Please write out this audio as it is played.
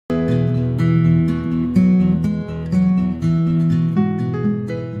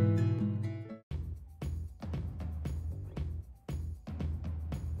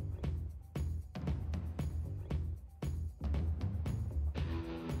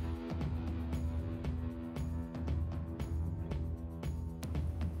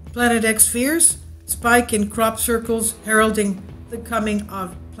Planet X fears, spike in crop circles heralding the coming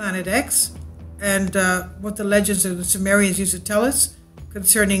of Planet X, and what the legends of the Sumerians used to tell us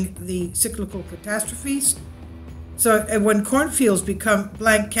concerning the cyclical catastrophes. So when cornfields become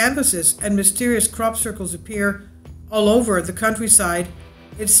blank canvases and mysterious crop circles appear all over the countryside,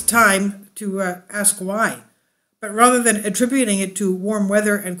 it's time to ask why. But rather than attributing it to warm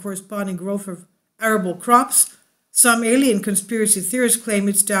weather and corresponding growth of arable crops, some alien conspiracy theorists claim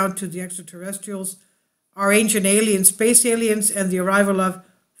it's down to the extraterrestrials, our ancient aliens, space aliens, and the arrival of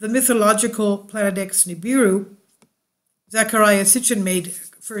the mythological Planet X NIBIRU. Zecharia Sitchin made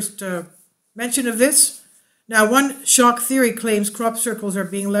first mention of this. Now, one shock theory claims crop circles are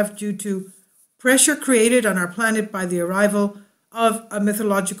being left due to pressure created on our planet by the arrival of a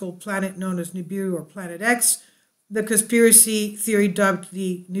mythological planet known as NIBIRU or Planet X. The conspiracy theory dubbed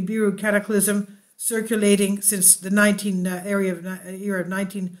the NIBIRU cataclysm, circulating since the year of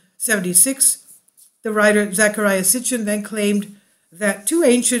 1976. The writer Zecharia Sitchin then claimed that two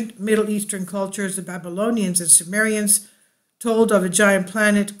ancient Middle Eastern cultures, the Babylonians and Sumerians, told of a giant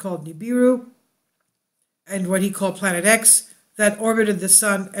planet called NIBIRU and what he called Planet X that orbited the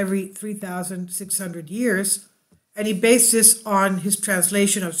sun every 3,600 years. And he based this on his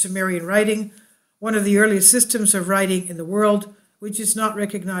translation of Sumerian writing, one of the earliest systems of writing in the world, which is not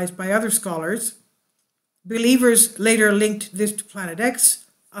recognized by other scholars. Believers later linked this to Planet X,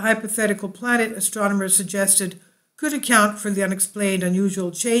 a hypothetical planet astronomers suggested could account for the unexplained unusual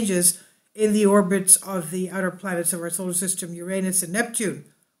changes in the orbits of the outer planets of our solar system, Uranus and Neptune.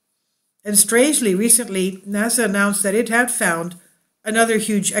 And strangely, recently, NASA announced that it had found another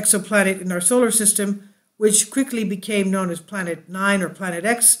huge exoplanet in our solar system, which quickly became known as Planet 9 or Planet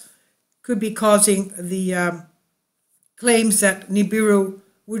X, could be causing the claims that NIBIRU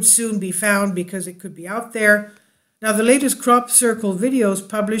would soon be found because it could be out there. Now, the latest crop circle videos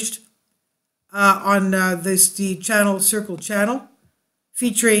published on the channel Circle channel,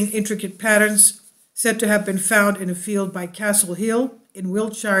 featuring intricate patterns said to have been found in a field by Castle Hill in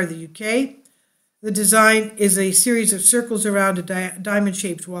Wiltshire, the UK. The design is a series of circles around a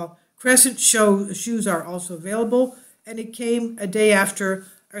diamond-shaped wall. Crescent shoes are also available, and it came a day after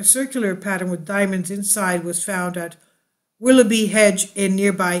a circular pattern with diamonds inside was found at Willoughby Hedge in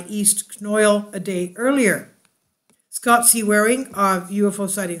nearby East Knoyle a day earlier. Scott C. Waring of UFO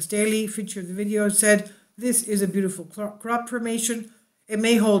Sightings Daily featured the video and said, "This is a beautiful crop formation. It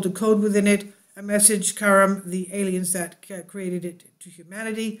may hold a code within it, a message, Karam, the aliens that created it to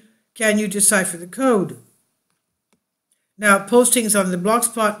humanity. Can you decipher the code?" Now, postings on the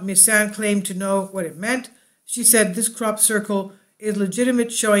blogspot, Miss San claimed to know what it meant. She said this crop circle is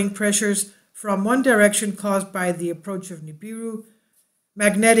legitimate, showing pressures from one direction caused by the approach of NIBIRU.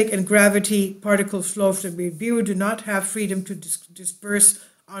 Magnetic and gravity particles flow from NIBIRU do not have freedom to disperse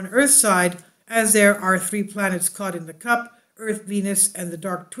on Earth's side, as there are three planets caught in the cup, Earth, Venus, and the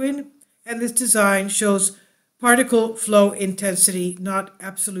dark twin, and this design shows particle flow intensity, not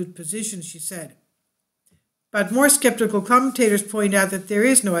absolute position, she said. But more skeptical commentators point out that there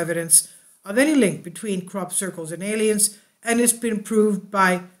is no evidence of any link between crop circles and aliens, and it's been proved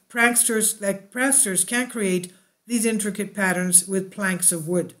by pranksters that pranksters can create these intricate patterns with planks of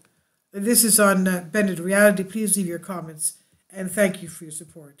wood. This is on Bended Reality. Please leave your comments, and thank you for your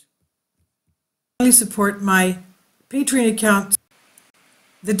support. Finally, support my Patreon account.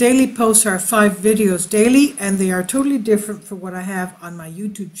 The daily posts are 5 videos daily, and they are totally different from what I have on my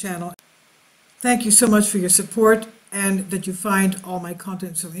YouTube channel. Thank you so much for your support and that you find all my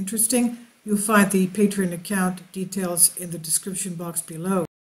content so interesting. You'll find the Patreon account details in the description box below.